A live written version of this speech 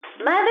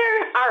Mother,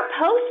 are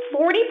Post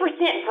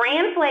 40%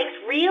 Bran Flakes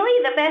really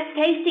the best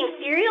tasting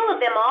cereal of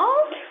them all?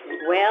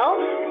 Well,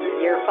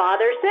 your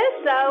father says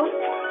so,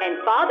 and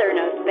Father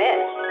knows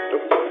best.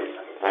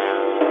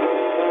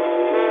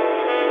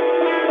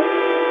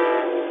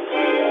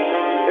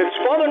 It's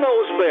Father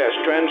Knows Best,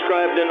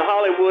 transcribed in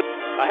Hollywood,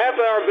 a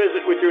half-hour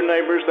visit with your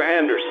neighbors, the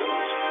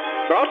Andersons.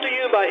 Brought to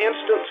you by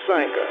Instant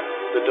Sanka,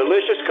 the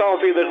delicious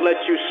coffee that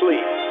lets you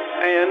sleep,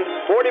 and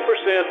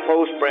 40%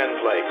 Post Bran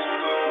Flakes.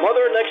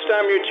 Mother, next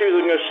time you're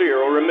choosing a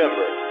cereal,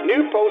 remember,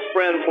 new Post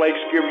Bran Flakes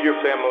give your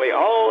family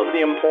all of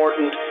the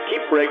important,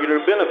 keep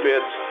regular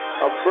benefits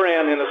of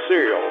bran in a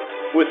cereal,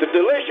 with the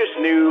delicious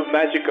new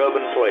Magic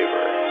Oven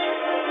flavor.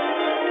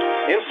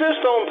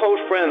 Insist on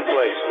Post Bran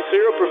Flakes, the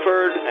cereal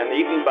preferred and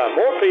eaten by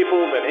more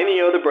people than any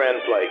other bran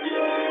flakes.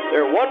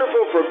 They're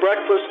wonderful for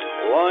breakfast,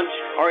 lunch,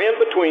 or in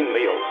between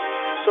meals.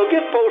 So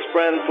get Post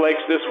Bran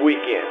Flakes this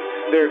weekend.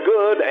 They're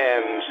good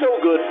and so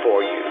good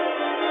for you.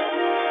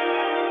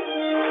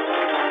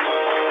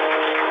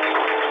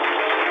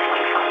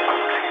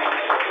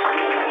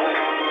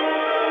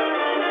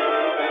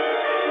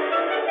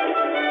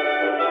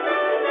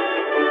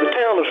 The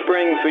town of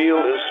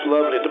Springfield is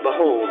lovely to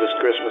behold this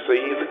Christmas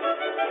Eve.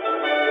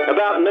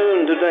 About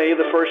noon today,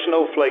 the first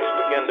snowflakes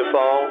began to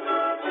fall,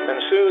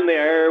 and soon the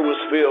air was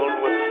filled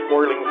with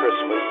whirling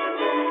Christmas.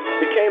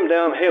 It came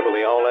down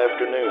heavily all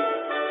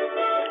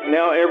afternoon.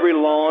 Now every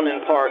lawn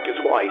and park is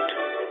white,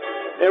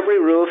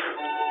 every roof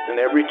and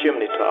every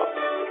chimney top.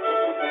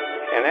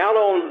 And out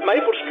on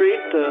Maple Street,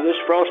 this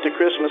frosty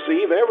Christmas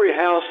Eve, every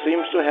house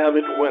seems to have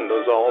its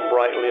windows all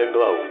brightly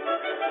aglow.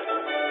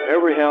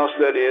 Every house,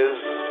 that is,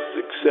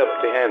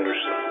 except the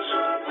Andersons.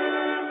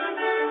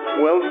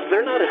 Well,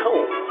 they're not at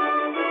home.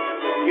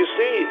 You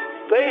see,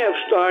 they have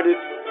started,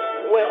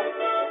 well,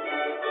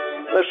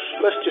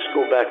 let's just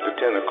go back to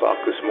 10 o'clock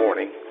this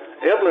morning.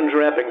 Evelyn's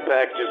wrapping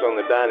packages on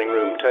the dining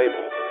room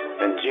table,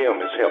 and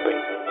Jim is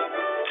helping.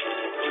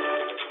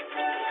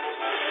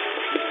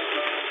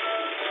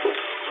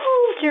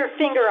 Hold your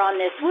finger on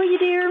this, will you,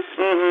 dear?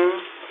 Mm-hmm.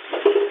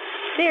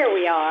 There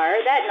we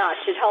are. That knot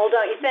should hold,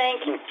 don't you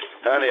think?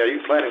 Honey, are you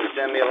planning to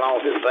send me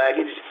along with this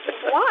package?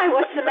 Why?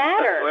 What's the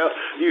matter? Well,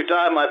 you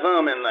tied my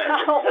thumb in there.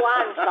 Oh,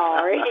 I'm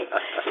sorry.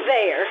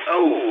 There.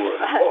 Oh,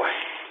 boy.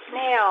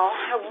 Now,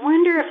 I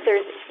wonder if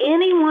there's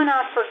anyone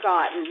I've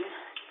forgotten.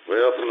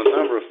 Well, from the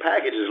number of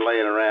packages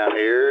laying around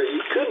here,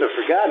 you couldn't have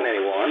forgotten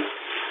anyone.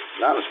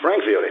 Not in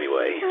Springfield,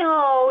 anyway.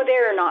 No,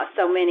 there are not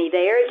so many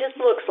there. It just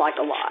looks like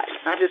a lot.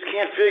 I just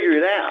can't figure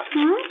it out.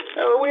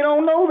 We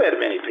don't know that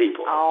many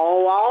people.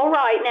 Oh, all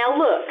right. Now,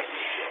 look.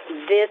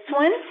 This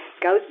one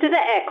goes to the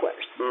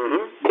Ecklers.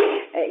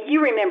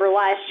 You remember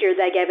last year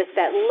they gave us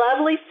that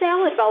lovely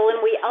salad bowl,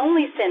 and we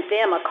only sent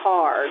them a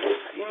card.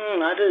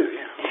 I do,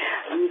 yeah.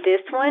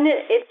 This one,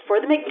 it's for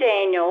the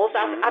McDaniels.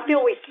 I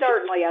feel we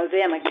certainly owe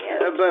them a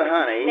gift. But,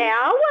 honey...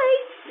 Now,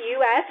 wait.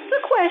 You asked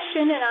the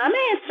question, and I'm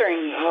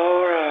answering you.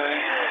 All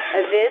right.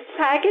 This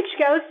package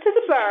goes to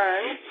the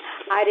Burns.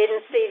 I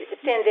didn't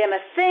send them a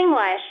thing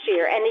last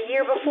year, and the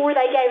year before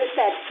they gave us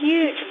that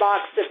huge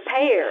box of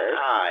pears.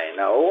 I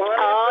know.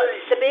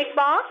 The big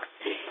box,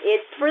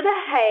 it's for the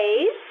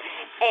Hayes,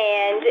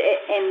 and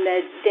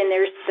then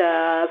there's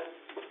the,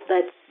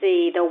 let's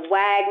see, the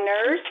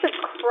Wagners, the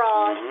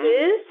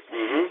Crosses,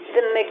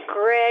 the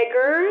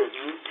McGregors,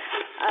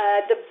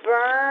 the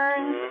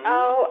Burns.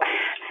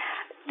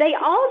 They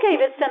all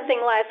gave us something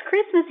last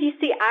Christmas. You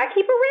see, I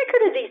keep a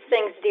record of these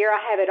things, dear. I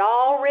have it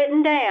all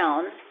written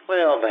down.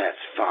 Well,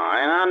 that's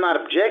fine. I'm not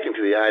objecting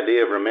to the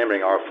idea of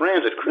remembering our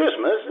friends at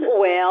Christmas.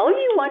 Well,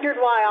 you wondered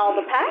why all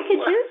the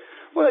packages.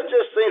 Well, it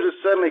just seems that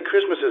suddenly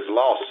Christmas has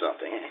lost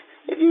something.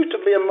 It used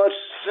to be a much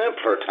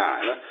simpler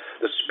time.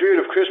 The spirit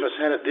of Christmas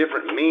had a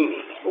different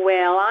meaning.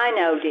 Well, I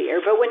know,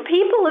 dear, but when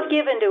people have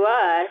given to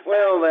us...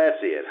 Well,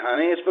 that's it,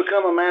 honey. It's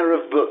become a matter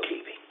of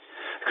bookkeeping.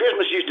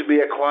 Christmas used to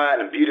be a quiet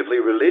and beautifully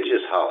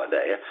religious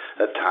holiday,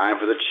 a time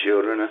for the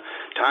children, a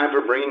time for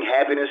bringing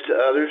happiness to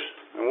others.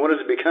 And what has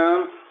it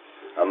become?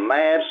 A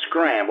mad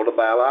scramble to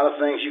buy a lot of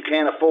things you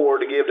can't afford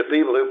to give to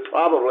people who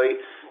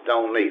probably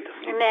don't need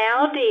them.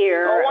 Now,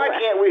 dear... Oh, why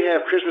can't we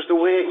have Christmas the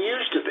way it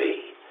used to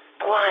be?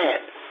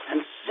 Quiet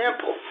and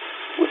simple,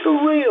 with the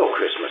real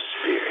Christmas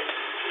spirit.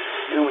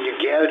 You know, when you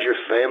gathered your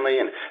family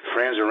and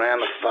friends around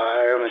the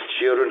fire, and the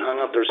children hung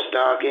up their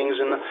stockings,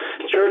 and the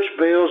church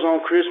bells on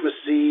Christmas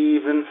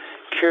Eve, and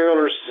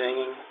carolers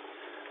singing.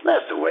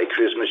 That's the way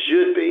Christmas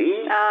should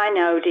be. I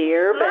know,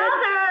 dear, but...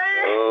 Mother!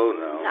 Oh,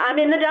 no. I'm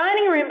in the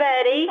dining room,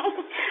 Betty.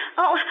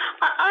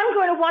 I'm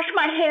going to wash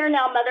my hair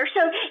now, Mother,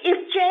 so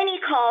if Janie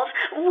calls,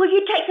 will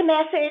you take the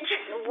message?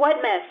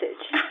 What message?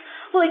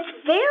 Well, it's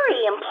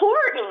very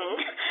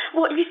important.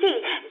 Well, you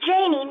see,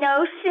 Janie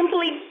knows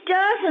simply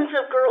dozens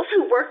of girls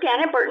who work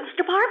down at Burton's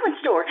department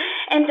store,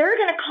 and they're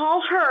going to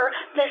call her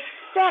the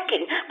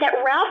second that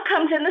Ralph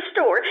comes in the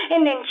store,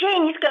 and then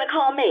Janie's going to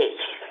call me.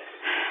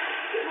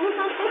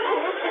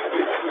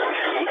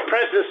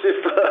 Princess,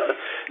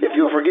 if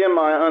you'll forgive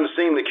my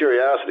unseemly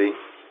curiosity,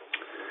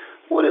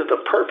 what is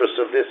the purpose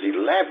of this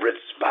elaborate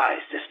spy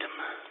system?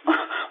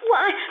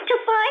 Why, to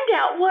find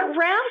out what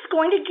Ralph's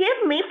going to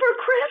give me for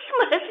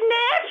Christmas,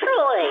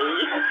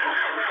 naturally.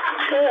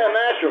 Yeah,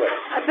 naturally.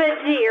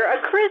 But, dear, a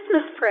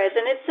Christmas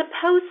present is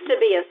supposed to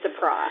be a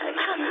surprise.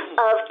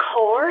 Of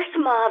course,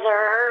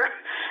 Mother.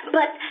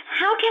 But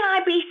how can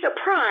I be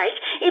surprised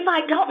if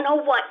I don't know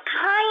what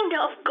kind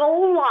of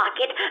gold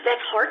locket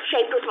that's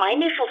heart-shaped with my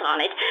initials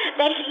on it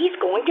that he's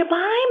going to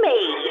buy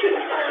me?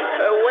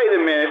 Wait a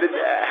minute.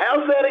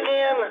 How's that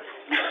again?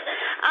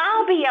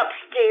 I'll be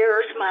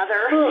upstairs,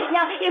 Mother.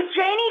 Now, if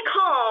Janie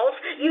calls,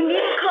 you need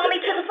to call me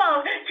to the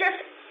phone.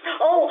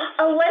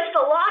 Unless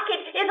the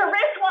locket is a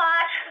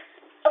wristwatch.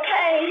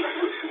 Okay.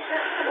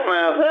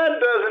 Well, that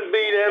doesn't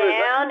beat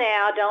everything.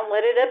 Now, don't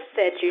let it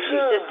upset you.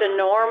 She's just a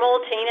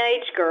normal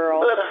teenage girl.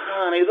 But,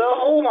 honey, the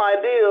whole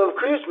idea of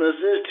Christmas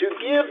is to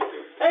give...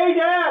 Hey,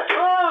 Dad,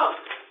 Mom!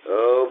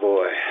 Oh,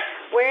 boy.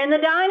 We're in the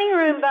dining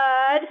room,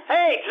 Bud.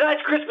 Hey,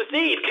 tonight's Christmas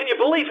Eve. Can you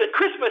believe it?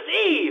 Christmas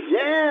Eve!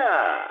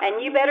 Yeah.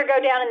 And you better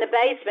go down in the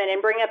basement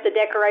and bring up the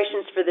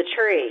decorations for the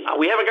tree.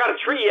 We haven't got a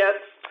tree yet.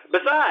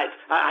 Besides,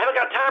 I haven't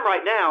got time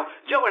right now.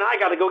 Joe and I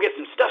got to go get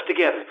some stuff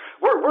together.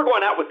 We're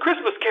going out with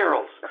Christmas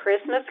carols.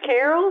 Christmas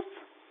carols?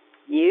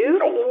 You?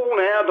 Oh,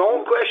 now,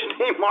 don't question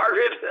me,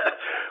 Margaret.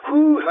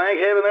 Whew,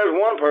 thank heaven there's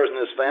one person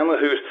in this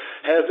family who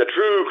has the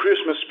true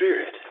Christmas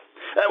spirit.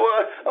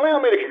 Well, allow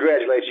me to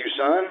congratulate you,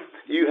 son.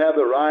 You have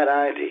the right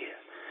idea.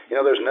 You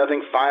know, there's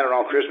nothing finer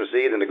on Christmas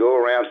Eve than to go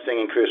around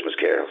singing Christmas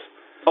carols.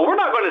 Oh, we're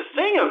not going to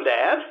sing them,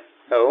 Dad.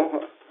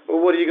 Oh? Well,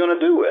 what are you going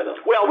to do with them?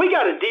 Well, we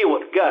got a deal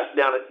with Gus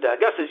down at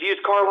Gus's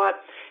used car lot.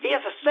 He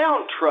has a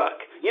sound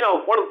truck,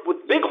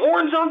 with big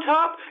horns on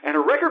top and a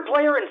record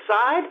player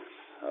inside.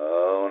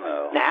 Oh,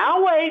 no.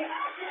 Now, wait.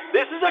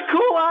 This is a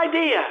cool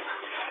idea.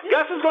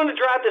 Gus is going to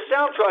drive the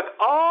sound truck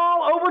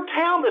all over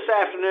town this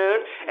afternoon,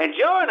 and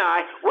Joe and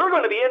we're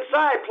going to be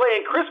inside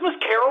playing Christmas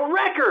Carol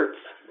records.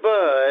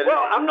 But...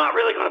 Well, I'm not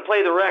really going to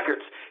play the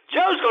records.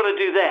 Joe's going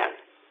to do that.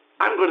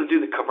 I'm going to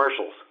do the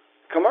commercials.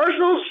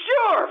 Commercials?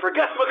 Sure, for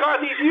Gus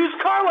McCarthy's used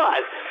car lot.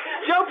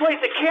 Joe plays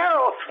a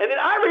carol, and then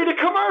I read a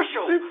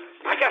commercial.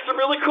 I got some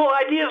really cool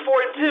ideas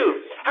for him,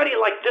 too. How do you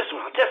like this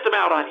one? I'll test them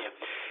out on you.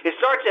 It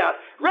starts out,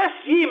 "Rest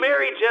ye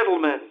merry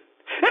gentlemen,"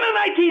 in a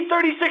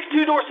 1936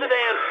 two-door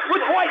sedan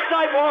with white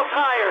sidewall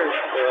tires.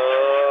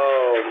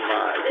 Oh,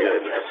 my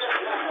goodness.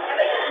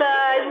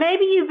 Bud,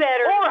 maybe you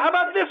better... Or how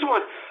about this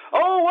one?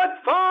 "Oh,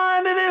 what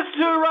fun it is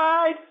to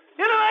ride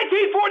in a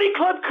 1940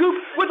 Club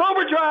Coupe with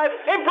overdrive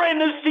and brand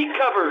new seat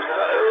covers."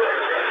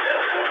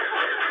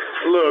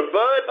 Look,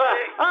 Bud.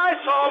 "I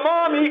saw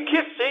Mommy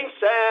kissing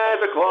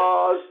Santa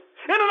Claus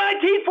in a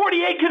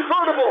 1948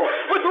 convertible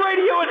with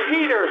radio and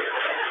heater."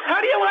 How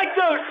do you like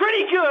those?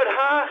 Pretty good,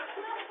 huh?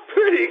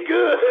 Pretty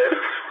good.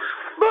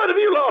 Bud, have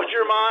you lost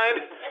your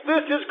mind?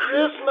 This is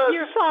Christmas.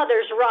 Your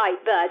father's right,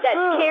 Bud.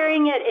 That's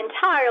carrying it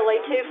entirely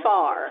too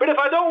far. But if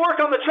I don't work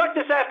on the truck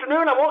this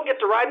afternoon, I won't get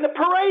to ride in the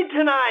parade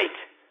tonight.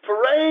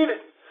 Parade?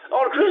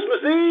 On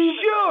Christmas Eve?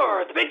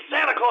 Sure, the big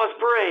Santa Claus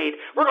parade.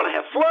 We're going to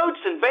have floats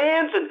and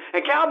bands and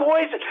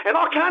cowboys and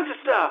all kinds of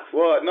stuff.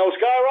 What, no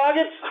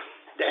skyrockets?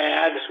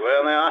 Dad,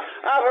 well, now,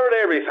 I've heard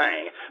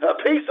everything.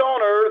 Peace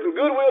on earth and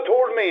goodwill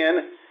toward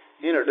men,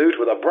 introduced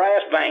with a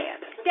brass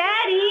band.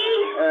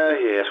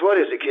 Daddy! Yes, what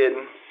is it,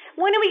 kitten?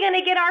 When are we going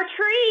to get our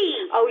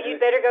tree? Oh, you'd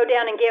better go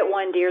down and get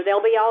one, dear.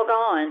 They'll be all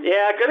gone.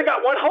 Yeah, I could have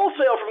got one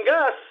wholesale from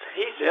Gus.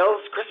 He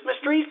sells Christmas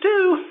trees,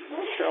 too.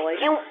 Surely.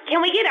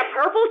 Can we get a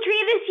purple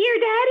tree this year,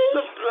 Daddy?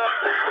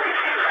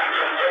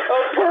 A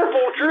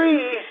purple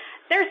tree?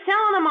 They're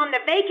selling them on the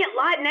vacant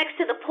lot next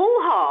to the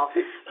pool hall.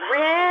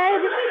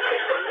 Red,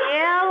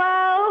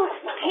 yellow,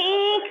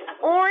 pink,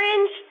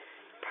 orange,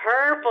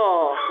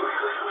 purple.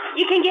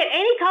 You can get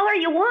any color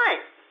you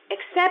want,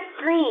 except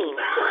green.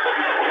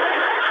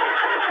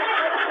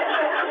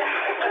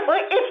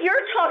 Well, if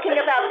you're talking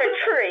about the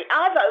tree,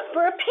 I'll vote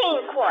for a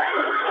pink one.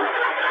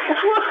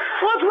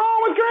 What's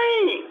wrong with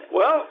green?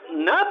 Well,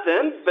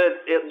 nothing,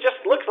 but it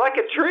just looks like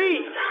a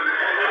tree.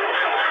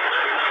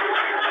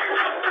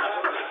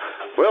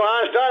 Well,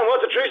 Einstein,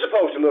 what's a tree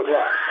supposed to look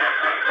like?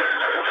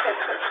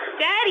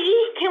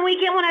 Daddy, can we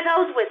get one of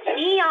those with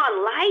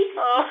neon lights?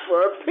 Oh,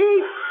 for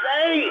Pete's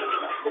sake.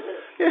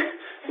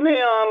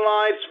 Neon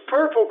lights,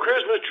 purple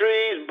Christmas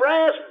trees,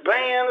 brass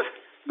bands.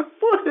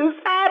 What has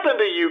happened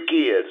to you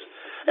kids?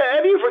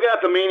 Have you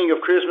forgot the meaning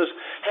of Christmas?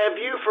 Have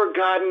you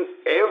forgotten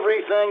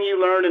everything you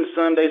learned in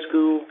Sunday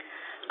school?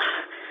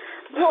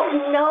 Well,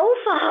 no,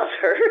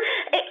 Father.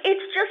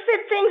 It's just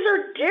that things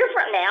are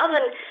different now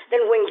than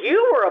when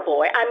you were a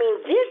boy. I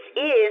mean, this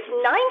is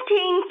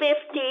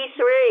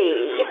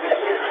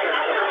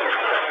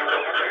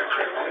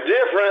 1953.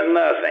 Different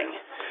nothing.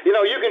 You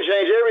know, you can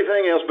change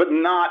everything else, but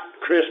not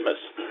Christmas.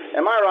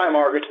 Am I right,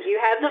 Margaret? You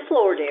have the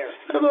floor, dear.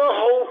 The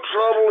whole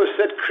trouble is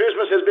that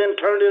Christmas has been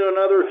turned into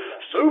another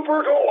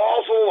super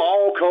colossal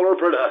all-color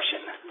production.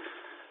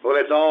 Well,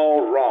 it's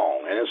all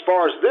wrong, and as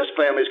far as this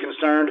family is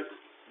concerned,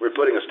 we're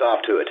putting a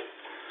stop to it.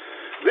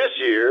 This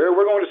year,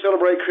 we're going to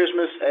celebrate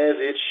Christmas as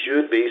it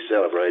should be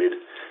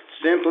celebrated,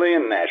 simply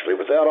and naturally,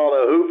 without all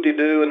the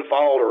hoop-de-doo and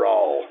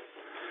falderall.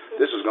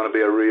 This is going to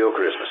be a real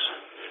Christmas.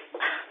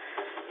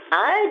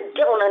 I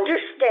don't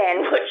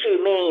understand what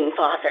you mean,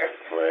 Father.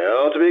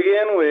 Well, to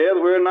begin with,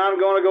 we're not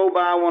going to go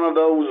buy one of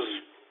those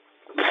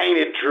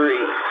painted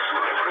trees.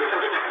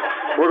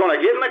 We're going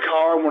to get in the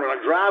car, and we're going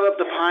to drive up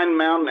to Pine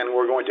Mountain, and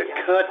we're going to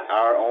cut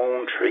our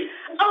own tree.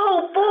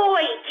 Oh,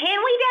 boy, can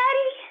we,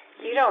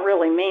 Daddy? You don't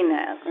really mean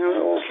that.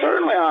 Well,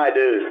 certainly I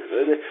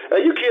do.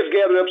 You kids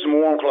gather up some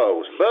warm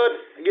clothes. Bud,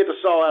 get the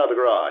saw out of the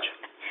garage.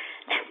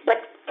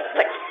 But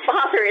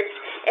Father, it's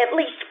at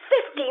least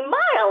 50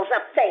 miles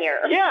up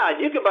there. Yeah,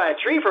 you could buy a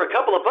tree for a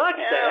couple of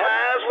bucks, Yeah, Dad.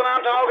 that's what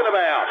I'm talking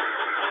about.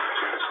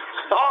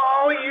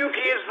 All you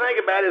kids think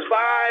about is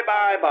buy.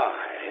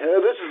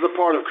 This is the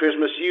part of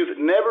Christmas you've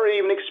never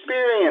even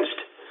experienced.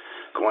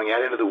 Going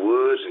out into the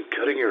woods and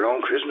cutting your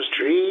own Christmas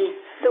tree.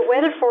 The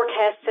weather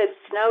forecast said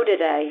snow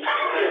today.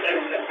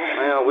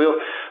 Well,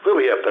 we'll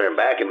be up there and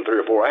back in 3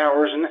 or 4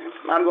 hours, and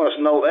it's not going to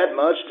snow that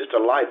much, just a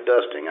light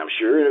dusting, I'm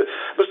sure.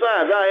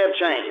 Besides, I have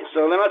changes,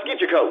 so then let's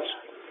get your coats.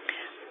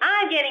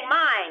 I'm getting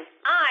mine.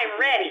 I'm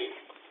ready.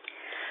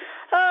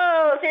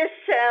 Oh, this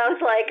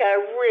sounds like a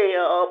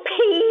real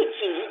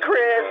peachy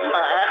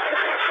Christmas.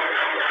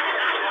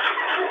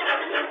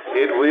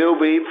 It will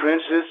be,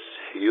 Princess.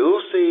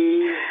 You'll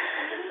see.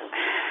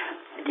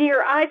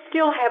 Dear, I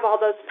still have all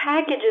those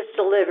packages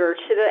delivered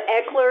to the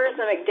Ecklers,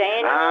 the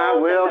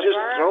McDaniels. Well, and the just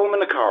Burns. throw them in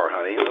the car,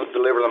 honey. We'll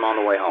deliver them on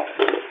the way home.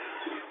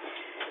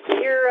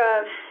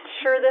 You're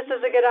sure this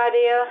is a good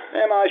idea?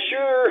 Am I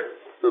sure?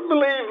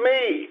 Believe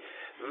me,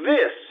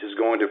 this is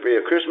going to be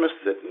a Christmas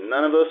that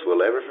none of us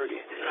will ever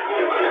forget.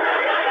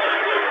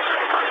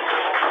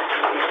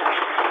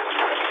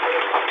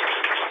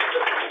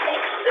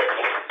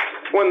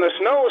 When the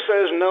snow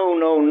says no,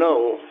 no,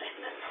 no,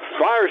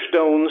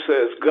 Firestone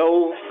says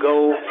go,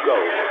 go, go.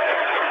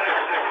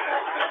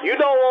 You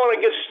don't want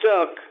to get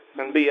stuck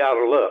and be out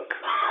of luck.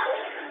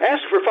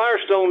 Ask for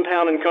Firestone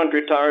Town and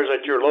Country tires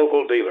at your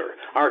local dealer.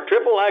 Our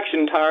triple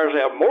action tires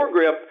have more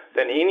grip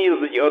than any of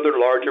the other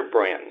larger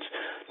brands.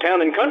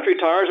 Town and Country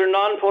tires are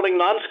non-pulling,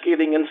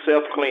 non-skidding, and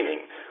self-cleaning,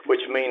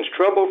 which means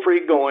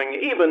trouble-free going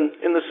even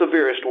in the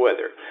severest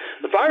weather.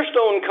 The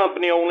Firestone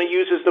Company only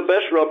uses the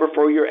best rubber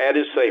for your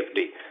added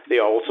safety. They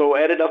also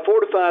added a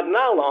fortified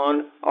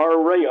nylon or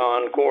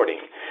rayon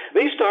coating.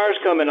 These tires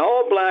come in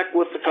all black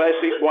with the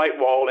classic white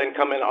wall and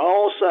come in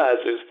all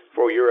sizes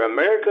for your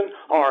American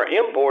or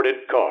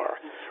imported car.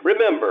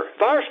 Remember,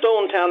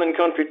 Firestone Town and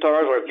Country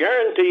tires are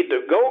guaranteed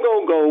to go,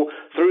 go, go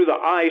through the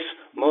ice,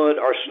 mud,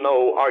 or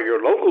snow, or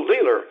your local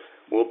dealer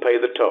will pay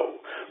the toll.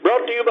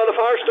 Brought to you by the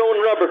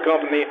Firestone Rubber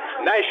Company,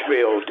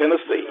 Nashville,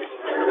 Tennessee.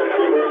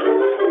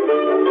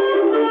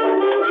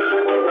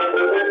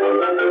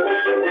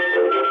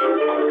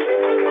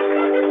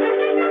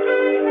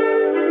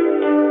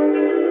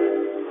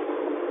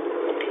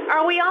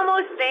 Are we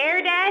almost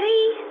there,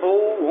 Daddy?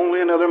 Oh,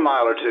 only another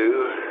mile or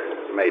two,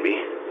 maybe.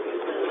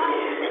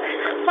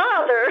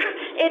 Father,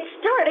 it's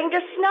starting to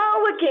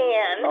snow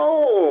again.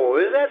 Oh,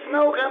 is that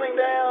snow coming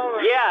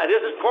down? Yeah,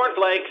 this is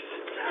cornflakes.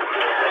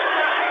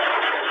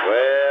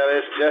 Well,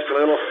 it's just a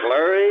little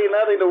flurry,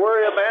 nothing to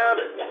worry about.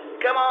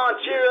 Come on,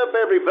 cheer up,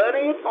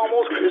 everybody. It's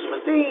almost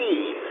Christmas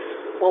Eve.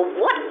 Well,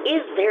 what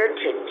is there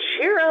to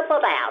cheer up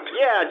about?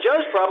 Yeah,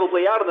 Joe's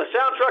probably out on the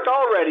sound truck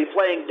already,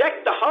 playing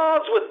Deck the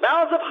Halls with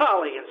Boughs of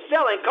Holly and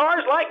selling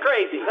cars like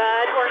crazy.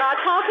 But we're not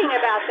talking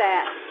about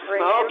that.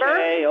 Remember?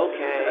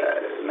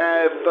 Okay.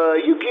 Now,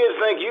 if you kids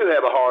think you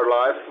have a hard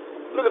life,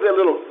 look at that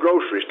little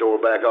grocery store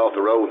back off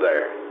the road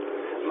there.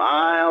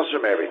 Miles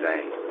from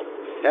everything.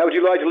 How would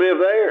you like to live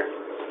there?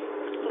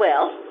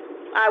 Well,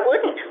 I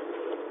wouldn't.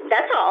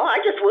 That's all. I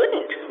just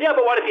wouldn't. Yeah,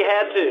 but what if you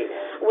had to?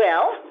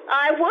 Well,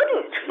 I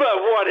wouldn't. But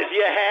what if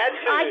you had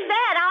to? I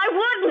said I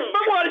wouldn't.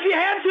 But what if you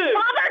had to?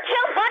 Father,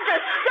 tell Bud to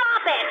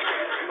stop it.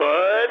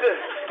 Bud,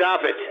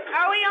 stop it.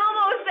 Are we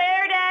almost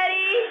there,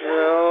 Daddy?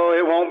 Oh,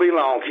 it won't be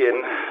long,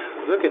 kitten.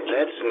 Look at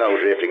that snow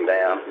drifting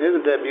down.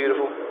 Isn't that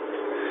beautiful?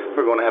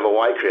 We're going to have a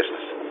white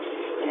Christmas.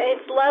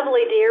 It's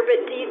lovely, dear,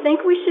 but do you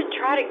think we should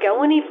try to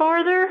go any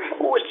farther?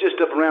 Oh, it's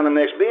just up around the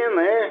next bend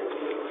there.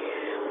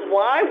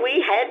 Why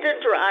we had to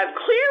drive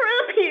clear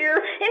up here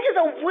into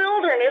the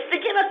wilderness to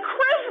get a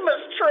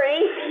Christmas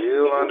tree.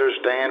 You'll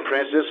understand,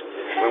 Princess.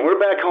 When we're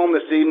back home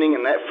this evening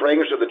and that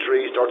fragrance of the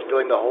tree starts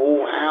filling the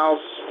whole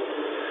house.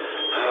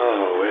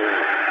 Oh, well.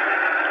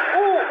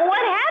 Oh,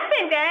 what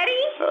happened,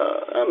 Daddy?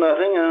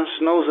 Nothing.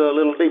 Snow's a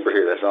little deeper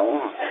here, that's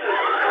all.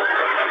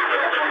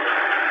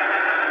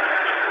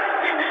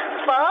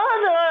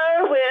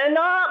 Father, we're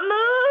not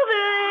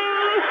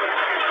moving.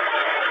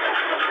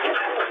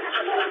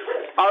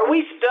 Are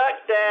we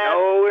stuck, Dad?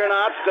 No, we're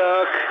not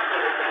stuck.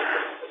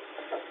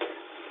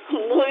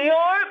 We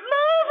aren't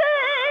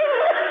moving.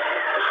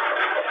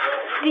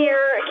 Dear,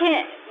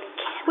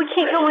 we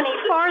can't go any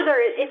farther.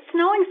 It's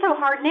snowing so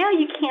hard now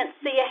you can't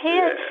see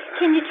ahead.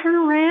 Can you turn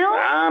around?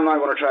 I'm not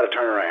going to try to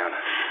turn around.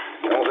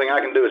 The only thing I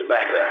can do is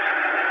back up.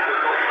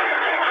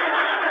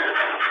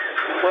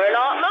 We're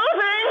not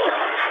moving.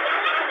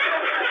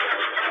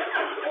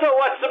 So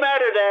what's the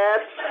matter, Dad?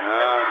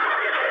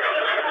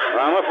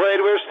 I'm afraid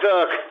we're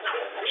stuck.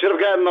 Should have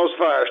gotten those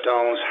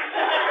Firestones.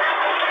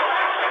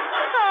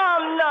 Oh,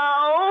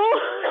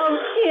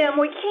 Jim,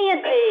 we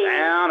can't be.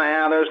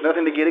 Now, there's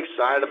nothing to get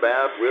excited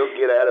about. We'll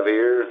get out of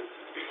here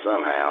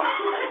somehow.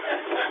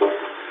 All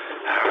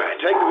right,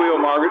 take the wheel,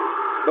 Margaret.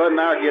 Bud and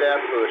I will get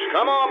out and push.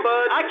 Come on,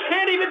 Bud. I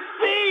can't even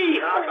see.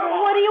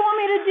 What do you want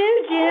me to do,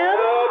 Jim?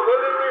 Put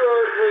it in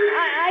reverse, please.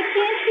 I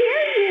can't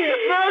hear you. The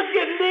snow's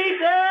getting deep,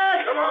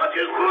 Dad. Come on,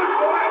 just push,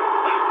 boy.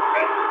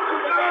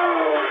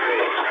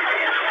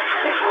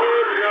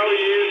 No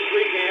use.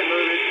 We can't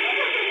move it.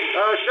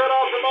 Shut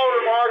off the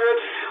motor, Margaret.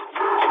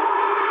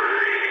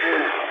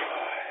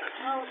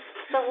 Oh,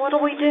 so what do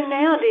we do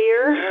now,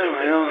 dear?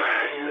 Well,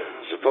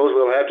 I suppose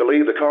we'll have to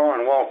leave the car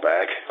and walk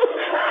back.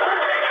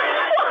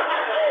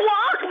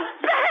 Walk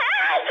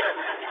back?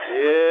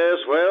 Yes,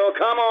 well,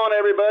 come on,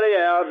 everybody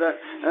out.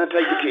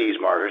 Take the keys,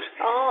 Margaret.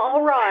 Oh,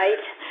 all right.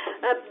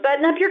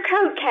 Button up your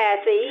coat,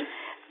 Kathy.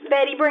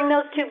 Betty, bring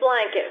those 2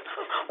 blankets.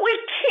 We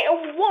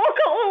can't walk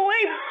all the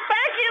way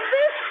back in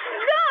this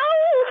snow.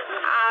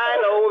 I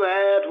know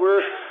that.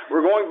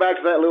 We're going back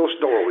to that little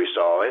store we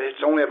saw.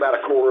 It's only about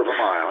a quarter of a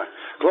mile.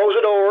 Close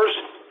the doors.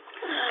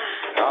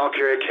 I'll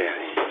carry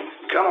Kathy.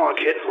 Come on,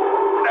 kid.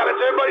 Now let's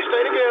everybody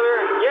stay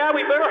together. Yeah,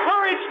 we better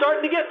hurry. It's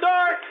starting to get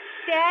dark.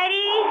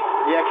 Daddy,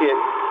 Yeah, kid.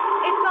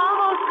 it's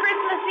almost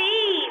Christmas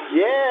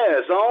Eve.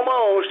 Yes,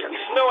 almost.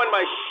 Snow in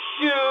my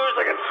shoes.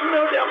 I got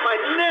snow down my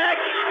neck.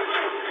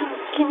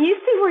 Can you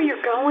see where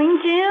you're going,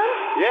 Jim?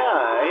 Yeah,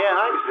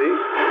 I can see.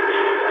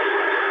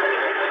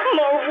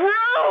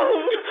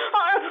 Marooned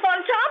on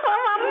top of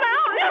a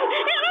mountain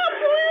in a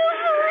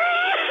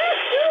blizzard.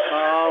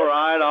 All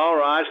right.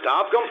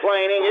 Stop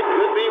complaining. It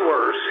could be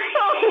worse.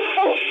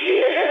 Oh,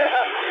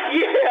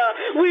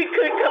 yeah. We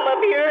could come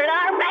up here in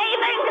our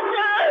bathing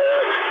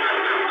suits.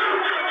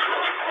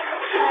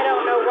 I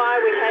don't know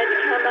why we had to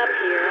come up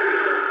here.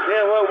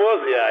 Yeah, what was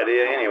the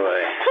idea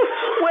anyway?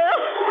 Well,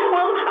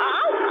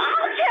 I'll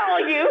tell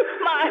you,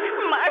 my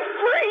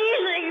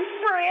freezing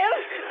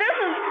friends. This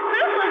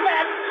is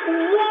that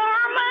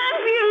warm and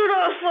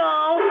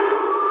beautiful,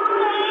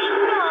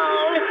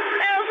 known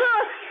as a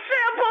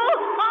simple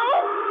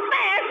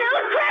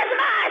old-fashioned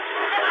Christmas.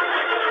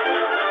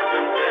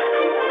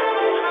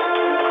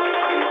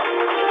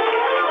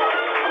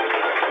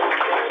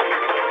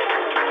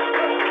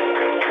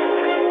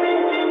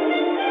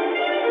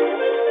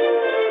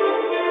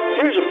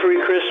 Here's a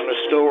pre-Christmas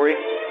story.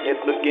 It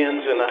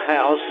begins in a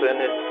house, and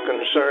it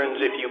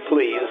concerns, if you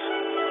please,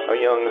 a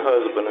young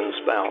husband and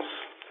spouse.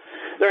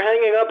 They're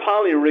hanging up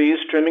holly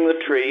wreaths, trimming the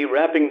tree,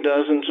 wrapping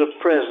dozens of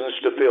presents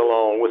to fill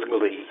all with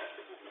glee.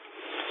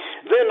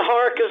 Then,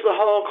 hark, as the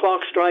hall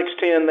clock strikes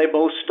 10, they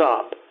both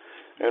stop,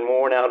 and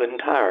worn out and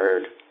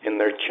tired, in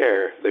their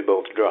chair they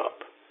both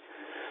drop.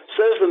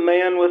 Says the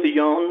man with a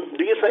yawn,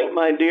 "Do you think,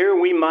 my dear,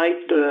 we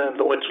might,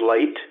 though it's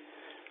late,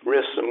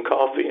 risk some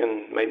coffee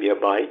and maybe a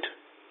bite?"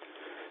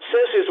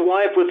 Says his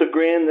wife with a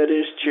grin that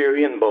is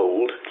cheery and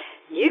bold,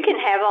 You can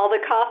have all the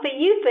coffee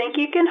you think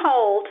you can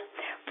hold,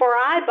 for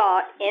I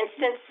bought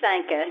instant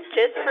Sanka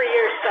just for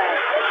your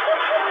sake.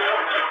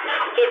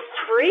 It's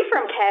free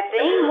from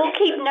caffeine. We'll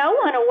keep no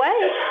one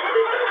awake.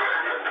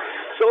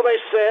 So they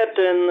sat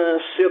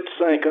and sipped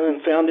Sanka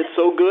and found it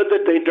so good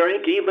that they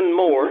drank even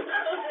more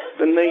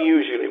than they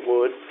usually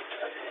would.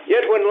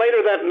 Yet when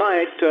later that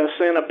night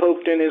Santa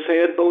poked in his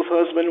head, both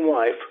husband and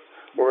wife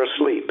were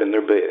asleep in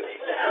their bed.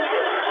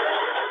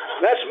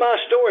 That's my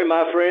story,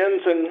 my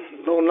friends,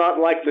 and though not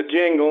like the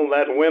jingle,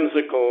 that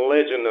whimsical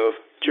legend of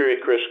Cheery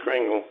Kris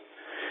Kringle,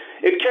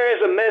 it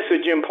carries a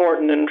message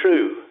important and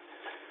true.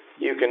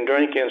 You can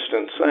drink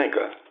instant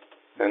Sanka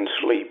and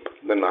sleep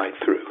the night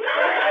through.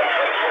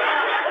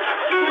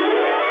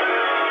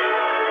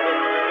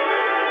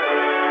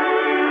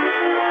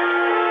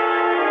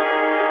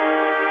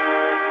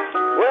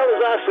 Well,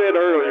 as I said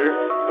earlier,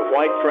 the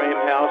white frame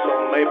house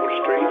on Maple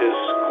Street is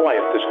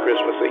quiet this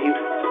Christmas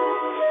Eve.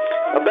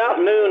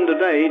 About noon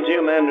today,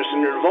 Jim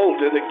Anderson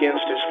revolted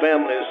against his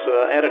family's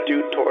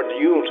attitude toward the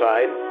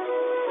Yuletide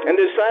and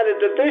decided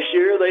that this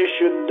year they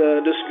should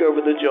discover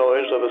the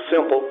joys of a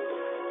simple,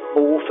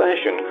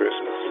 old-fashioned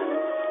Christmas.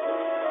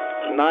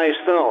 Nice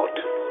thought.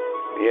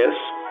 Yes?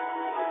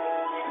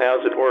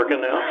 How's it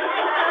working out?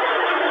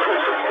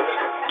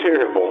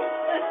 Terrible.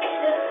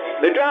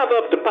 They drive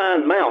up to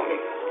Pine Mountain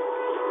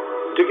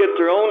to get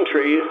their own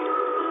tree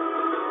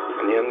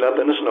and end up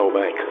in a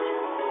snowbank.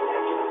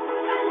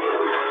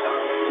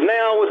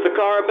 Now, with the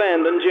car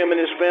abandoned, Jim and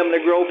his family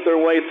grope their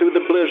way through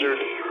the blizzard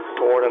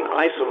toward an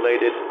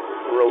isolated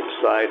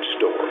roadside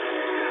store.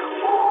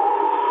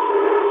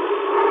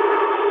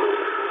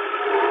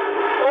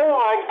 Oh,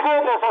 my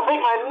goodness. I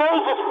think my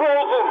nose is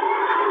frozen.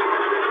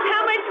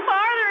 How much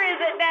farther is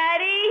it,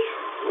 Daddy?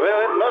 Well,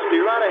 it must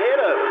be right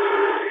ahead of us.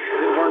 If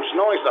it weren't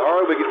snowing so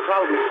hard, we could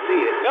probably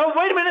see it. Oh,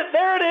 wait a minute.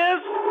 There it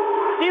is.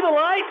 See the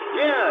light?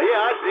 Yeah,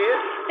 I see it.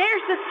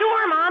 There's the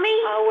store, Mommy.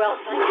 Oh, well,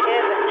 thank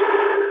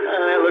heaven.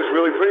 That looks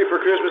really pretty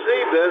for Christmas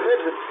Eve, doesn't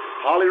it?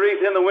 Holly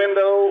wreath in the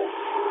window.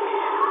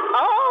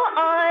 All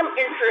I'm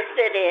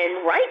interested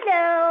in right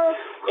now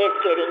is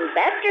getting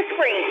back to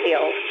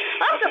Springfield.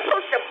 I'm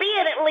supposed to be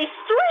at least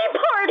 3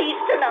 parties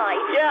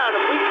tonight. Yeah, and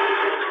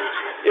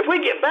If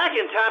we get back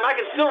in time, I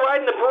can still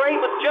ride in the parade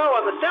with Joe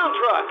on the sound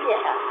truck.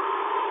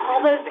 Yeah.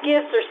 All those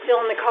gifts are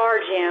still in the car,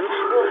 Jim.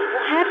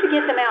 We'll have to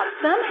get them out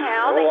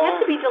somehow. They have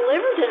to be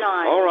delivered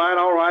tonight. All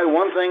right.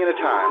 One thing at a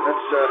time.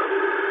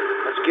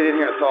 Let's get in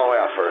here and thaw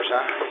out first,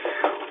 huh?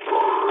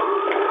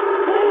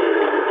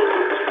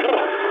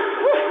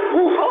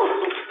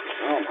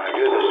 Oh, my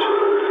goodness.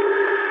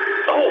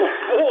 Oh,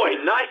 boy,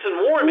 nice and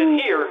warm in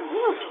here.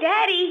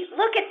 Daddy,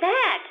 look at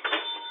that.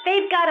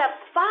 They've got a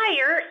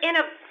fire in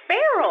a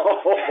barrel.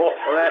 Oh,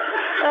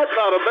 that's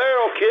not a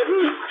barrel,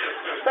 kitten.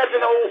 That's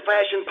an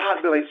old-fashioned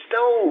pot-bellied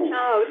stove.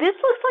 Oh, this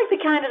looks like the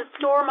kind of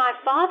store my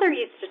father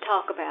used to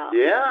talk about.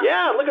 Yeah?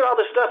 Yeah, look at all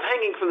the stuff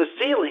hanging from the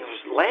ceilings.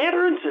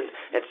 Lanterns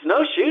and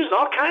snowshoes and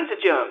all kinds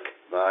of junk.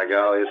 By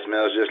golly, it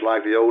smells just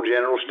like the old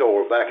general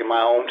store back in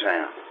my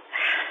hometown.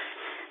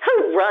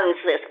 Who runs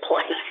this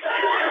place?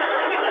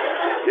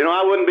 You know,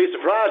 I wouldn't be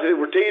surprised if it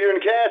were Teeter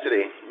and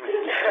Cassidy.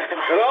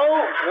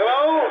 Hello?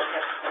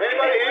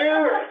 Anybody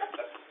here?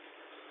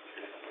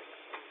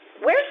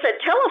 Where's the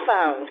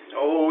telephone?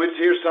 Oh, it's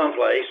here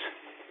someplace.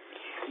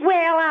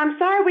 Well, I'm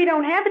sorry we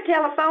don't have a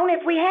telephone.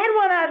 If we had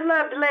one, I'd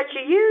love to let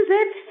you use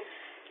it.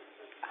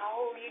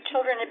 Oh, you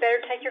children had better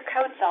take your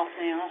coats off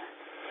now.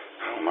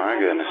 Oh, my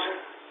goodness.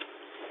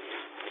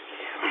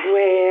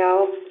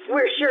 Well,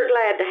 we're sure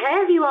glad to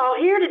have you all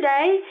here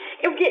today.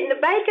 We're getting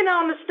the bacon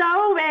on the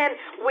stove, and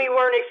we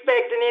weren't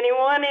expecting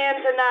anyone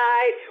in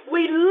tonight.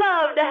 We'd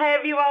love to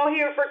have you all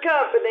here for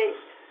company.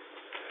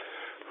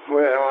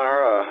 Well,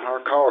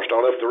 our car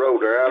stalled up the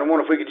road there. I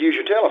wonder if we could use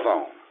your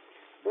telephone.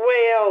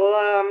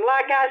 Well,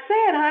 like I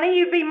said, honey,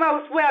 you'd be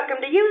most welcome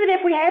to use it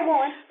if we had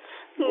one.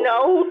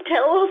 No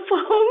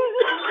telephone.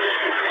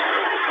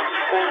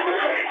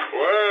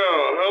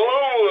 Well,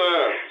 hello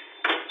there.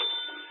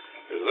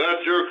 Is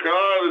that your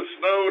car that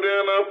snowed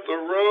in up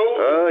the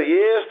road?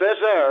 Yes,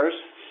 that's ours.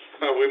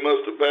 We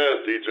must have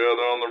passed each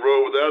other on the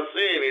road without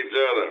seeing each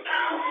other.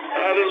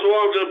 I just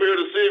walked up here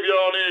to see if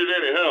y'all needed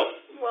any help.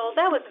 Well,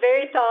 that was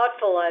very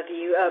thoughtful of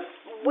you.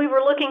 We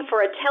were looking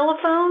for a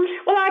telephone.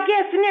 Well, I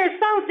guess the nearest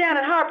phone's down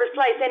at Harper's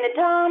place, isn't it,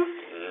 Tom?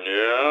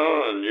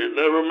 Yeah, and you'd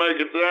never make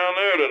it down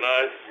there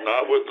tonight.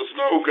 Not with the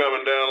snow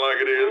coming down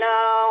like it is.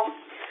 No.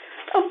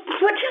 Oh,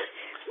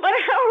 but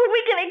how are we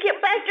going to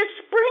get back to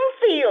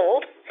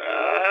Springfield?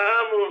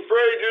 I'm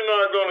afraid you're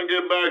not going to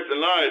get back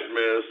tonight,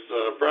 miss.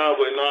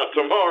 Probably not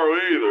tomorrow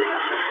either.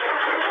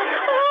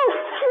 Oh,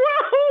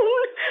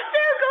 Roan!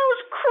 There goes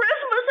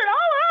Christmas and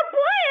all our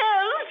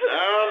plans!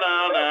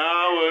 Now,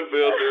 I wouldn't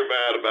feel too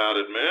bad about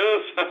it,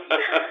 miss.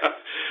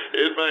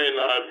 It may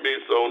not be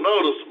so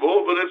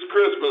noticeable, but it's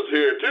Christmas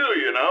here, too,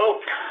 you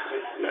know.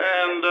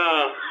 And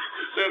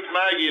since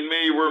Maggie and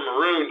me were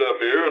marooned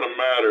up here in a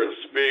matter of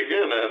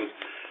speaking, and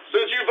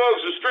since you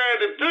folks are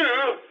stranded,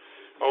 too,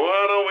 well,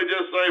 why don't we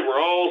just say we're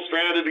all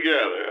stranded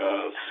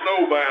together,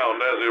 snowbound,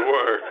 as it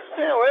were.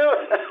 Yeah,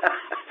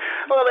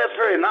 well, that's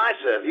very nice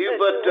of you,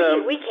 but...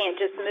 We can't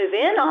just move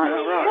in on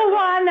it. Right. Well,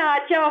 why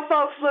not? Y'all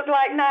folks look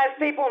like nice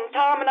people, and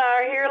Tom and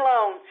I are here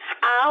alone.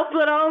 I'll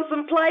put on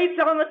some plates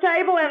on the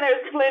table, and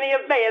there's plenty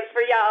of beds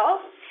for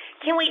y'all.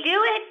 Can we do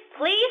it?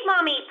 Please,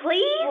 Mommy,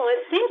 please? Well,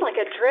 it seems like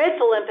a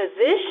dreadful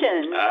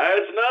imposition.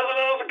 It's nothing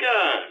of the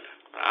kind.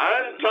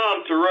 I'm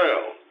Tom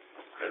Terrell,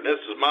 and this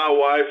is my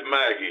wife,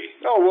 Maggie.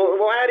 Oh,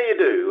 well, how do you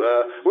do?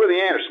 We're the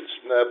Andersons.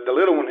 The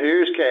little one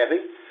here is Kathy,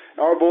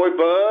 our boy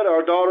Bud,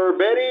 our daughter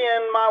Betty,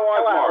 and my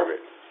wife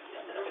Margaret.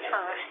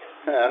 Hi.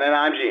 And then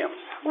I'm Jim.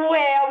 Well,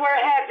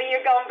 we're happy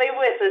you're going to be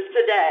with us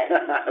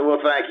today. Well,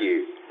 thank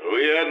you.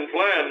 We hadn't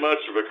planned much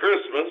of a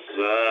Christmas,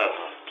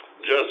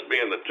 just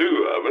being the two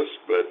of us,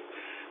 but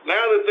now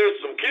that there's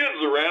some kids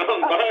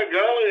around, by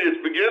golly,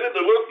 it's beginning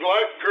to look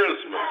like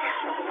Christmas.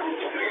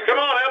 Come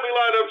on, help me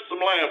light up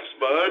some lamps,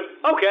 Bud.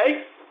 Okay.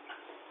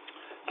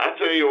 I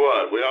tell you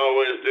what, we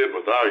always did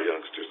with our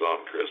youngsters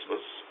on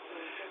Christmas.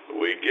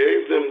 We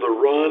gave them the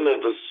run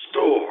of the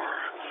store.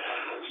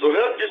 So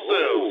help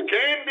yourselves,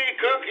 candy,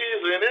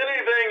 cookies, and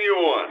anything you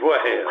want. Well,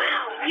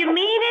 You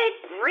mean it?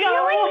 Really?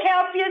 Don't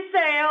help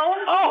yourself.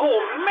 Oh,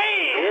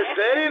 man.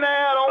 steady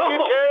now. Don't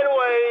get carried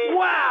away.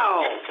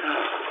 Wow.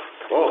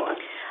 Boy.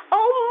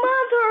 Oh,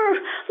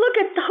 Mother! Look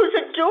at those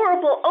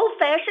adorable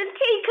old-fashioned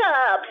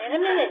teacups. In a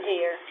minute,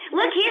 dear.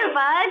 Look here,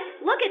 Bud.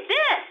 Look at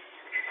this.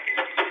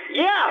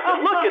 Yeah,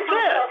 but look at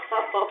this.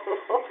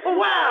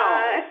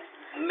 Wow.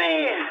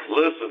 Man.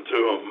 Listen to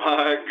them,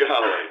 my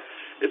golly.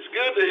 It's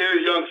good to hear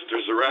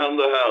youngsters around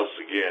the house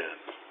again.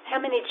 How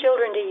many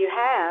children do you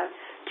have?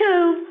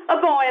 2, a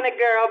boy and a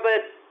girl,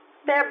 but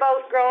they're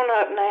both grown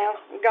up now,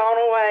 gone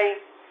away.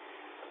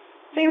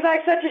 Seems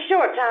like such a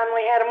short time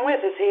we had them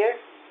with us here.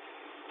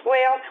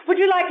 Well, would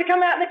you like to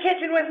come out in the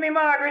kitchen with me,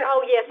 Margaret?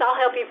 Oh, yes, I'll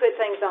help you put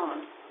things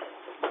on.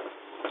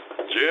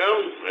 Jim,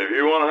 if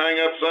you want to hang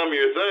up some of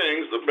your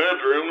things, the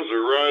bedrooms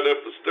are right up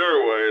the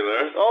stairway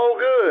there. Oh,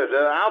 good.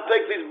 I'll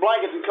take these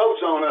blankets and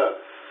coats on up.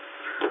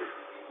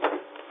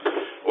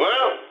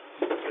 Well,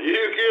 you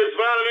kids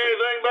finding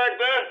anything back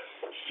there?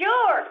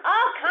 Sure,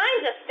 all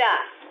kinds of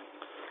stuff.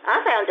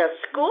 I found a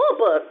school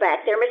book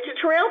back there, Mr.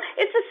 Terrell.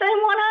 It's the same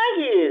one I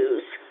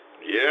use.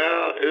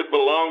 Yeah, it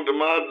belonged to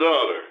my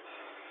daughter.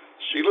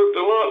 She looked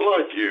a lot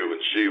like you when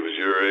she was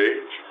your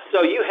age.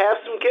 So you have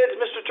some kids,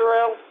 Mr.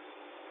 Terrell?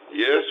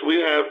 Yes, we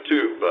have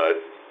too, Bud.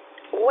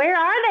 Where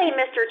are they,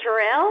 Mr.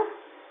 Terrell?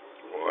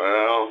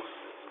 Well,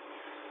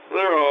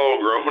 they're all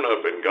grown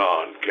up and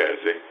gone,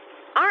 Kathy.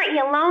 Aren't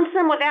you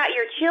lonesome without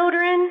your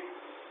children?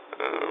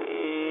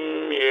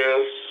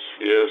 Yes,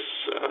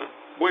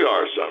 we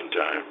are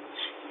sometimes.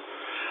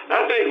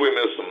 I think we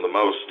miss them the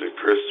most at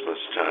Christmas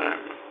time.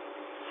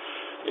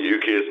 You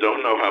kids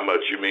don't know how much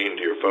you mean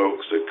to your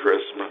folks at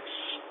Christmas.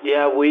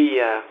 Yeah,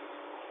 we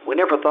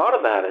never thought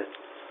about it.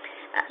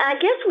 I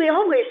guess we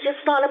always just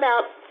thought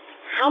about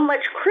how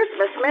much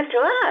Christmas meant to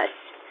us.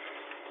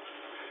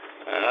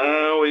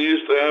 We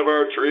used to have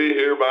our tree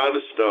here by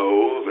the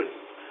stove, and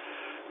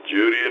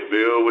Judy and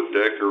Bill would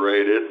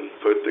decorate it and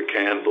put the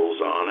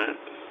candles on it.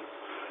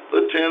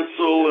 The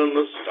tinsel and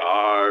the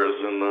stars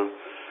and the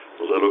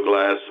little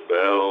glass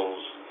bells.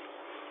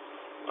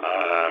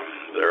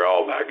 They're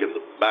all back in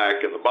the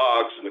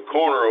box in the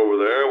corner over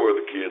there where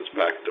the kids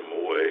packed them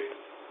away.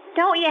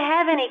 Don't you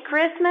have any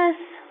Christmas?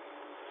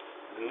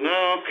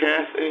 No,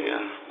 Kathy,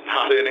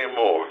 not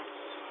anymore.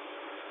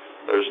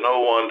 There's no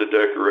one to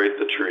decorate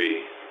the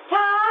tree. Tom,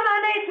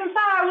 I need some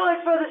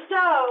firewood for the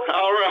stove.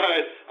 All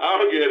right,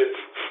 I'll get it.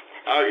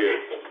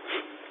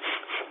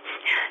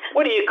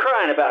 What are you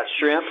crying about,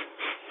 Shrimp?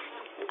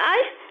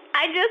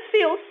 I just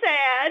feel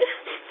sad.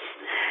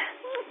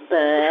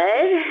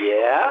 Bud?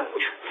 Yeah?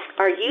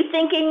 Are you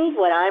thinking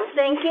what I'm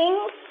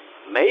thinking?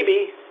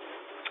 Maybe.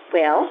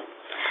 Well,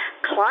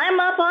 climb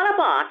up on a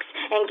box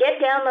and get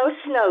down those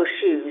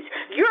snowshoes.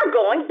 You're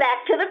going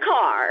back to the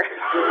car.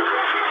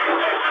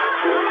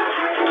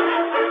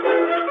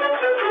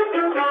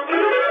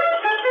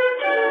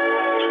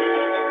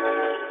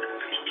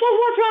 Well,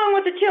 what's wrong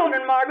with the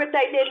children, Margaret?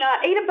 They did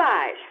not eat a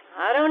bite.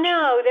 I don't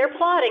know. They're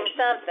plotting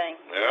something.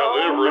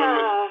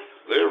 Yeah,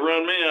 they've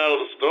run me out of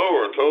the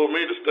store and told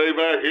me to stay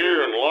back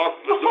here and lock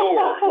the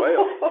door.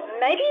 Well,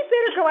 Maybe you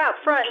better go out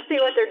front and see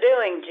what they're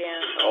doing,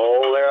 Jim.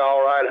 Oh, they're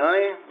all right,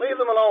 honey. Leave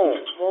them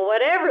alone. Well,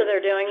 whatever they're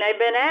doing, they've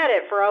been at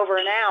it for over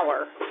an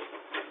hour.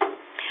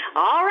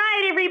 All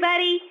right,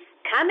 everybody.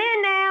 Come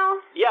in now.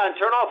 Yeah, and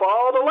turn off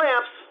all the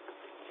lamps.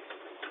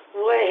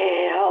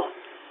 Well,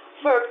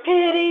 for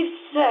pity's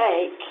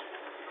sake.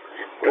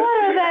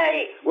 What are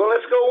they? Well,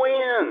 let's go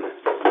in.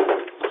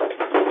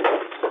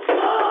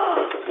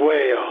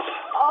 Well.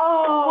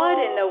 Oh. What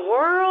in the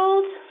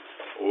world?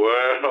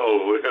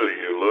 Well, will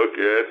you look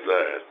at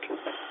that?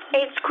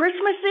 It's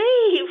Christmas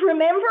Eve,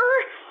 remember?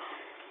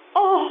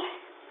 Oh,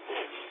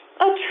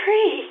 a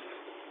tree.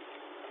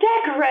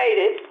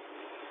 Decorated.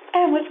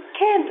 And with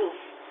candles.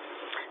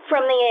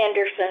 From the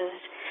Andersons.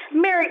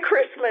 Merry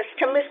Christmas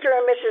to Mr.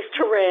 and Mrs.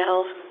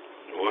 Terrell.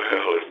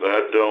 Well, if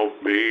that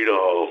don't beat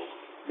all.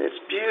 It's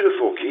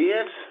beautiful,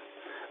 kids.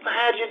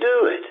 How'd you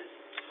do it?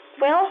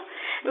 Well,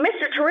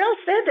 Mr. Terrell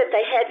said that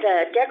they had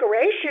the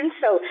decorations,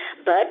 so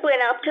Bud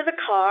went up to the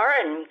car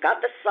and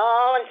got the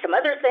saw and some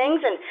other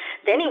things, and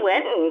then he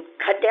went and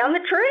cut down the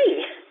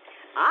tree.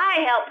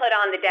 I helped put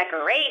on the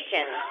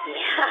decorations.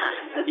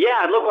 Yeah.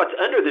 Yeah, and look what's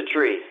under the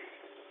tree.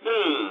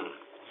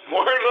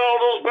 Where'd all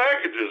those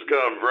packages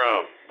come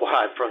from?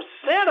 Why, from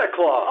Santa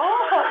Claus.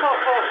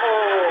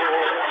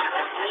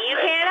 You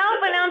can't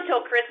open them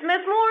till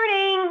Christmas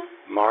morning.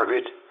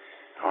 Margaret,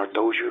 aren't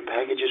those your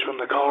packages from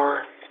the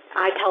car?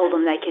 I told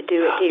them they could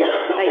do it here.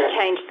 They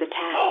changed the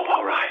tax. Oh,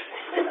 all right.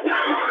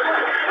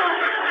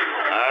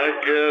 I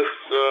guess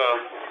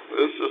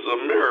this is a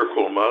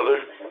miracle, Mother.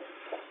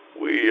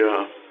 We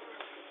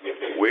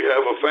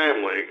have a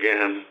family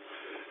again,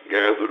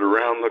 gathered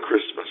around the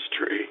Christmas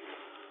tree.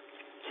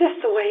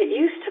 Just the way it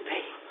used to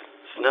be.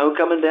 Snow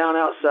coming down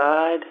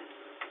outside,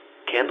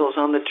 candles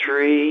on the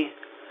tree,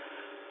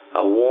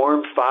 a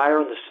warm fire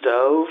on the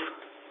stove.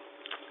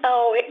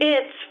 Oh,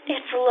 it's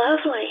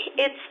lovely.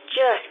 It's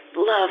just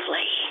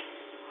lovely.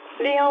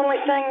 The only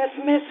thing that's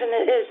missing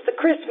is the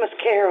Christmas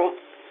carol.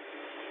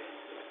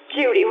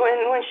 Judy,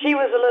 when she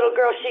was a little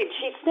girl,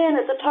 she'd stand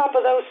at the top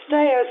of those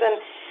stairs,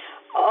 and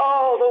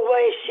oh, the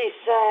way she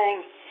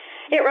sang.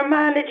 It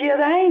reminded you of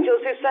the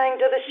angels who sang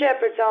to the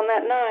shepherds on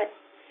that night.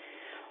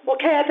 Well,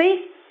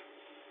 Kathy?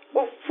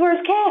 Well,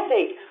 where's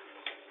Kathy?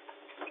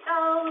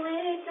 Oh,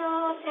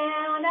 little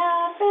town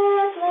of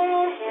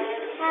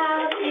Bethlehem,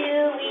 how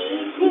do we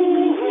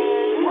sing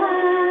and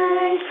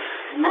why?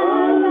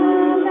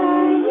 Above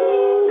our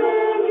hills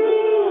and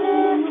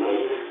greenlands,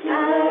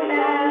 our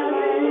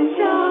mountains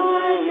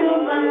joy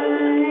shall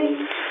light.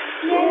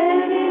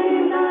 Yet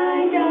in thy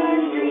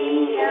dark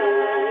green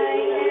sky,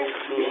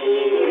 the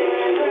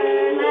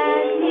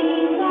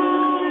everlasting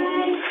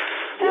light,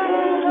 the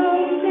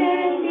hope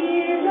and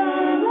fears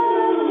of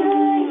love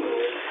joy,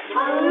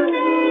 all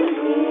men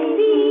will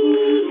be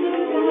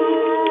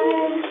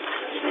glad.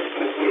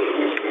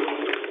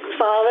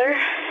 Father,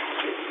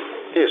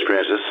 Yes,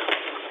 Princess.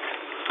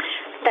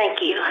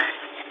 thank you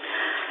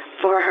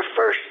for our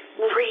first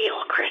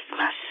real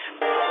Christmas.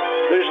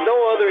 There's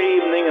no other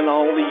evening in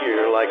all the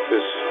year like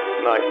this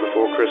night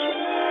before Christmas.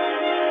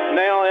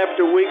 Now,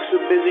 after weeks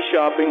of busy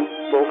shopping,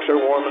 folks are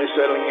warmly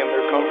settling in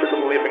their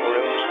comfortable living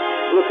rooms,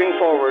 looking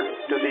forward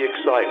to the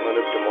excitement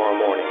of tomorrow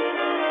morning.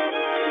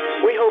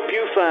 We hope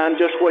you find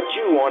just what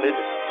you wanted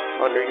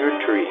under your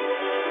tree.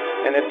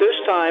 And at this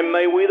time,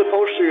 may we, the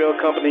Post Cereal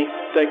Company,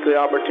 take the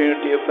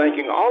opportunity of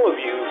thanking all of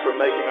you for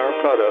making our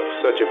products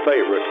such a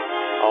favorite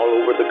all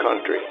over the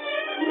country.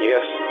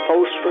 Yes,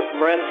 Post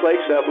Bran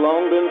Flakes have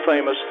long been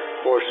famous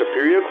for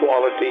superior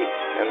quality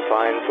and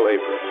fine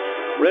flavor.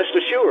 Rest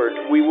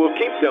assured, we will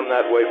keep them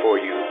that way for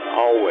you,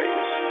 always.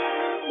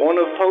 One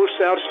of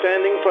Post's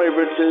outstanding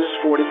favorites is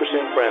 40%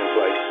 Bran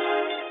Flakes,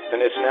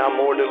 and it's now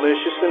more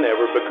delicious than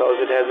ever because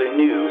it has a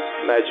new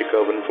magic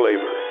oven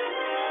flavor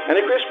and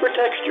a crisper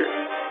texture.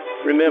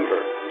 Remember,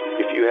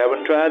 if you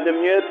haven't tried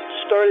them yet,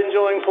 start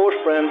enjoying Post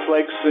Bran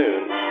Flakes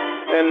soon.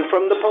 And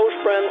from the Post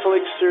Bran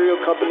Flakes Cereal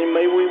Company,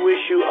 may we wish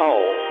you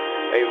all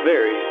a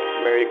very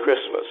Merry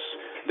Christmas.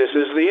 This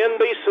is the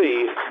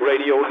NBC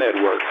Radio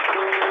Network.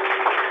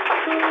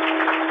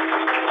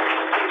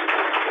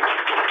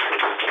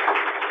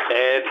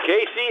 And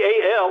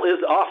KCAL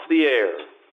is off the air.